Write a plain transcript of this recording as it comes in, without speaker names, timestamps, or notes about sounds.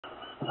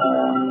I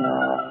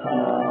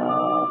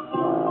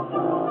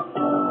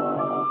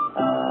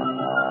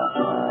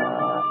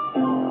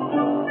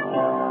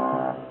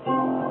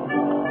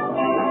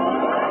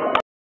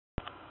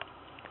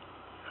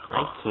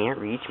can't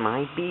reach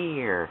my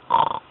beer.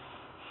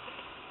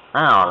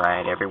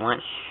 Alright, everyone.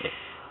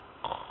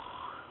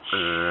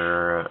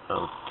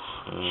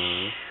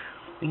 Okay.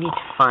 We need to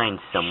find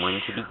someone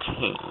to be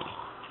king.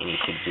 Any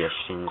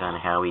suggestions on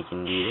how we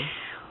can do this?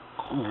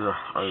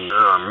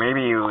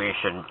 Maybe we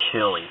should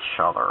kill each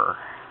other.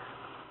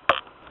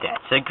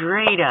 That's a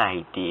great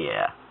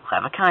idea.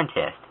 We'll have a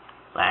contest.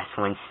 Last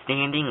one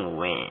standing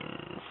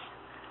wins.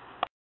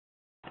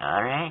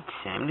 Alright,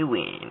 time to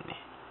win.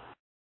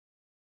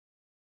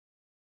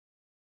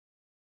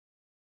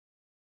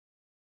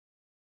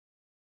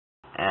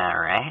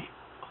 Alright.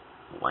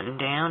 1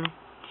 down,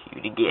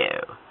 2 to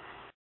go.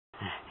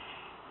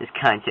 This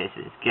contest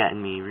has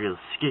gotten me real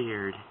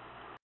scared.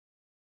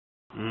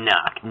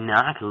 Knock,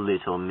 knock,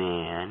 little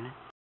man.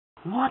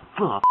 What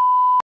the f***?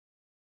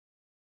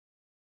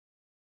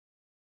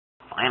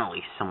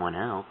 Finally, someone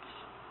else.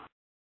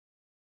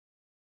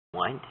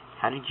 What?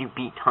 How did you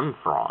beat Tongue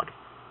Frog?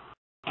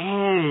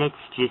 Let's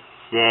just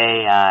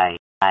say I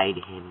tied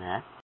him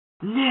up.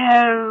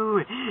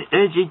 No!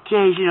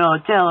 Educational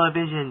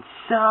television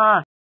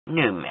sucks!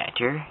 No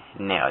matter.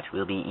 Now it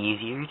will be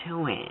easier to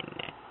win.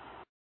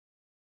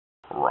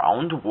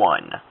 Round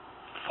 1.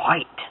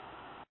 Fight!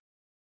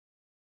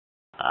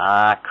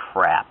 Ah,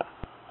 crap.